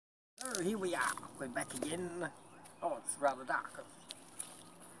Oh, here we are. We're back again. Oh, it's rather dark.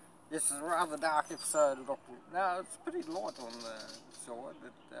 This is a rather dark episode of Doctor Who. No, it's pretty light on the side,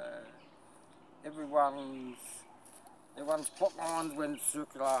 but everyone's plot lines went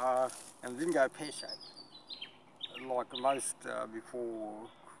circular and didn't go pear-shaped. Like most before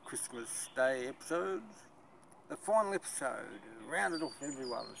Christmas Day episodes. The final episode rounded off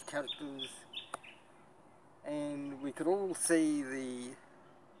everyone's characters, and we could all see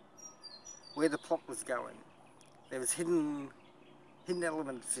where the plot was going. There was hidden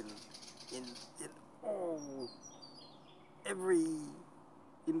elements in every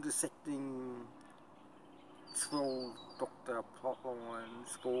intersecting 12 Doctor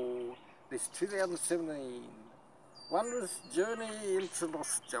plotlines for this 2017 Wondrous Journey into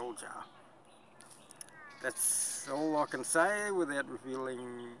Nostalgia. That's all I can say without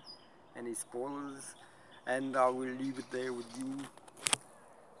revealing any spoilers, and I will leave it there with you.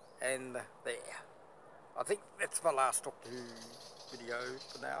 And there. I think that's my last Doctor Who video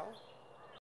for now.